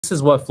This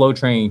is what flow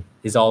training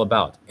is all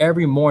about.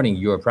 Every morning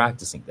you are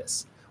practicing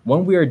this.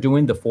 When we are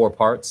doing the 4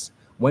 parts,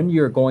 when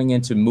you're going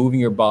into moving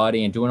your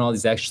body and doing all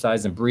these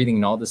exercises and breathing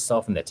and all this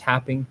stuff and the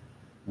tapping,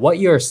 what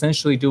you're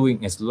essentially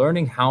doing is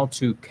learning how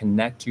to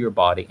connect to your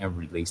body and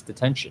release the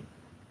tension.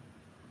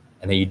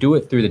 And then you do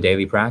it through the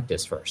daily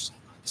practice first.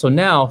 So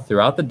now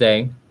throughout the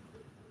day,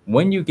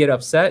 when you get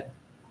upset,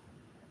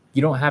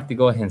 you don't have to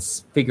go ahead and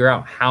figure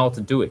out how to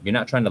do it. You're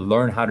not trying to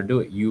learn how to do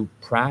it. You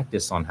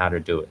practice on how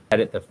to do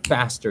it. The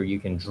faster you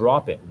can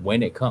drop it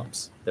when it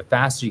comes, the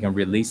faster you can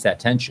release that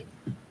tension.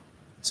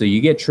 So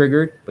you get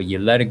triggered, but you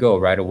let it go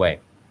right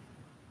away.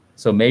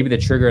 So maybe the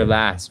trigger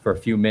lasts for a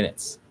few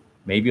minutes.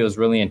 Maybe it was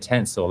really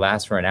intense, so it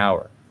lasts for an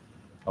hour.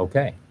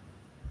 Okay.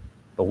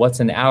 But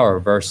what's an hour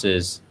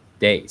versus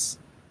days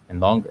and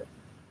longer?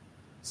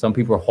 Some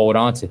people hold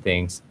on to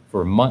things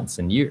for months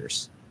and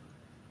years.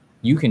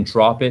 You can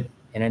drop it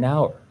in an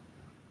hour.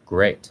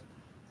 Great.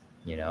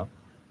 You know,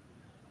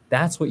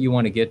 that's what you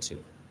want to get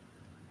to.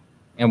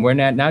 And we're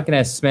not going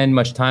to spend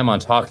much time on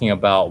talking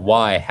about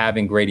why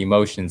having great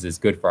emotions is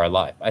good for our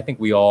life. I think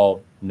we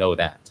all know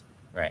that,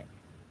 right?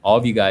 All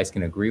of you guys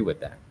can agree with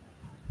that.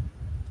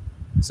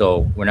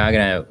 So we're not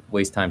going to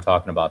waste time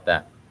talking about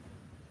that.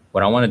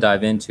 What I want to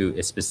dive into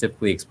is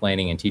specifically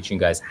explaining and teaching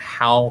you guys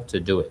how to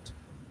do it.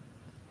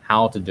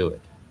 How to do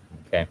it,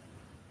 okay?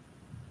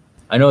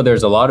 I know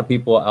there's a lot of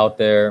people out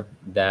there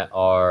that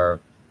are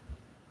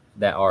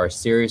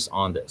serious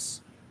on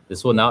this.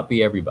 This will not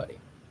be everybody.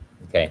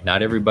 Okay,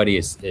 not everybody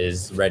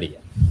is ready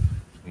yet.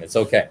 And it's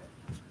okay.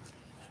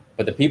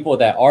 But the people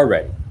that are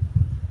ready,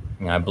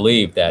 and I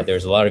believe that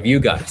there's a lot of you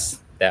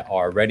guys that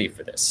are ready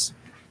for this.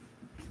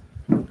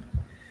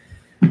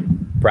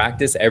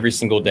 Practice every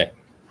single day.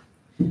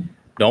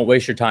 Don't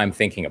waste your time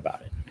thinking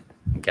about it.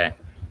 Okay?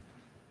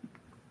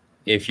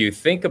 If you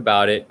think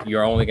about it,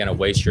 you're only going to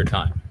waste your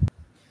time.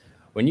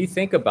 When you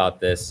think about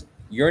this,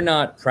 you're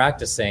not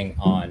practicing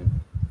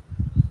on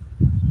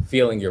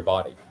feeling your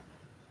body.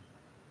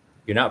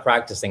 You're not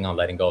practicing on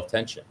letting go of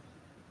tension.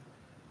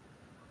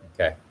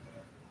 Okay.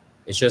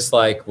 It's just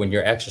like when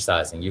you're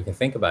exercising, you can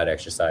think about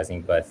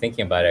exercising, but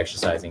thinking about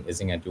exercising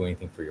isn't going to do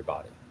anything for your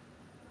body.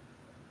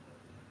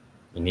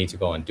 You need to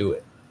go and do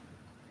it.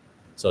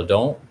 So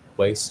don't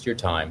waste your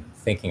time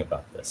thinking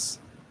about this.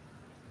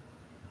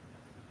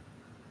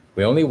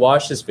 We only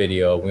watch this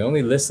video, we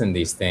only listen to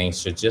these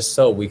things just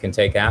so we can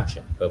take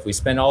action. But if we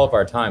spend all of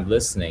our time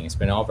listening and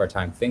spend all of our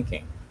time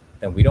thinking,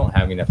 then we don't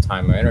have enough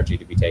time or energy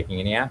to be taking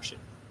any action.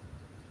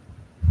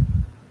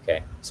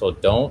 Okay, so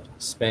don't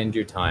spend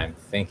your time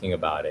thinking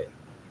about it.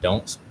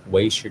 Don't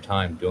waste your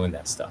time doing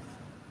that stuff.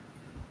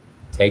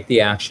 Take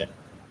the action.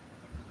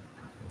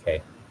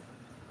 Okay,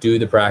 do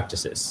the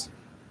practices.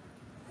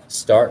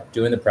 Start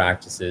doing the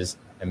practices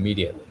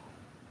immediately.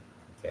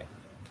 Okay,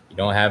 you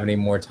don't have any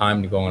more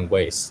time to go and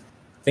waste.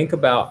 Think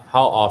about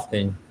how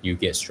often you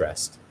get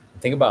stressed.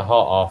 Think about how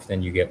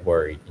often you get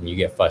worried and you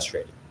get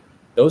frustrated.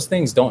 Those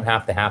things don't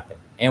have to happen.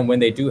 And when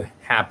they do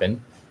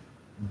happen,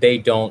 they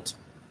don't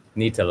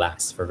need to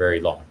last for very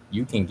long.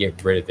 You can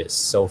get rid of it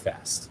so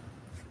fast.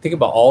 Think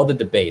about all the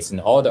debates and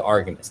all the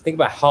arguments. Think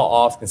about how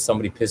often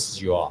somebody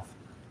pisses you off.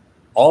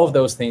 All of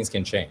those things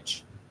can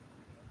change.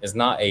 It's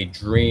not a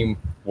dream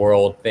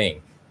world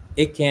thing.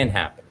 It can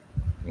happen,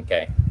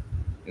 okay?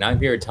 And I'm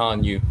here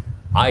telling you,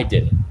 I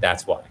did it.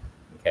 That's why,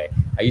 okay?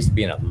 I used to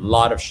be in a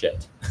lot of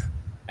shit.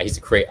 I used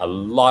to create a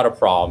lot of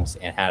problems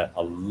and had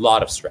a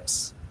lot of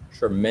stress,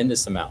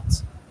 tremendous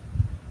amounts.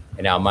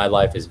 And now my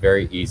life is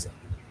very easy.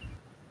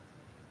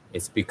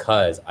 It's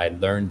because I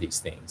learned these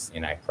things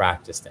and I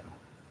practiced them.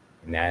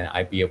 And then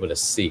I'd be able to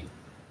see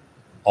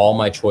all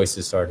my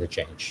choices start to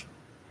change.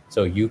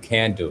 So you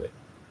can do it,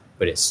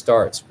 but it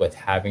starts with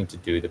having to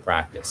do the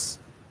practice.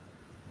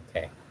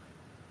 Okay.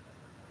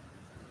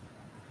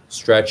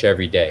 Stretch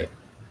every day,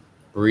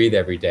 breathe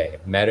every day,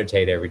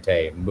 meditate every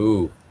day,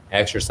 move,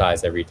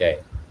 exercise every day,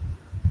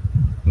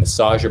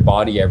 massage your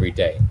body every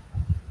day,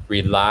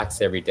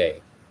 relax every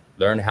day,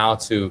 learn how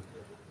to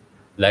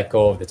let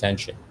go of the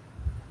tension.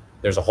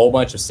 There's a whole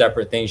bunch of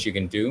separate things you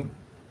can do,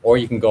 or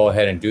you can go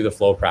ahead and do the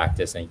flow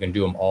practice and you can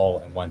do them all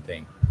in one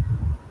thing.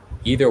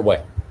 Either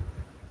way,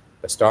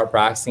 but start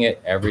practicing it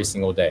every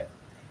single day.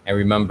 And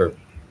remember,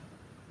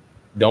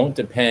 don't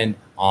depend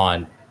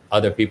on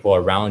other people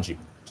around you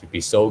to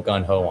be so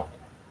gung-ho on it.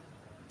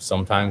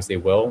 Sometimes they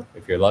will,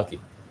 if you're lucky.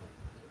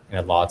 And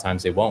a lot of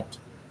times they won't.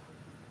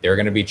 They're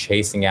going to be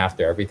chasing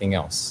after everything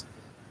else.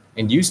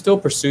 And you still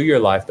pursue your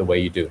life the way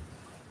you do.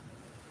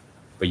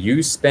 But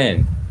you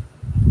spend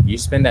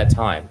that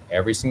time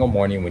every single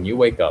morning when you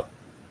wake up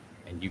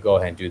and you go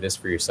ahead and do this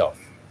for yourself.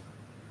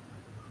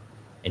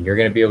 And you're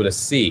going to be able to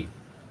see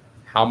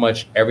how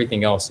much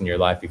everything else in your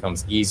life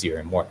becomes easier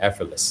and more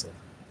effortlessly,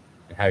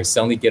 and how you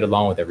suddenly get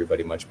along with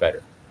everybody much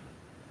better.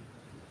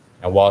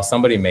 And while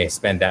somebody may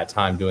spend that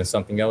time doing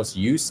something else,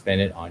 you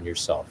spend it on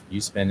yourself.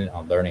 You spend it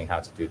on learning how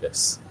to do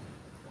this.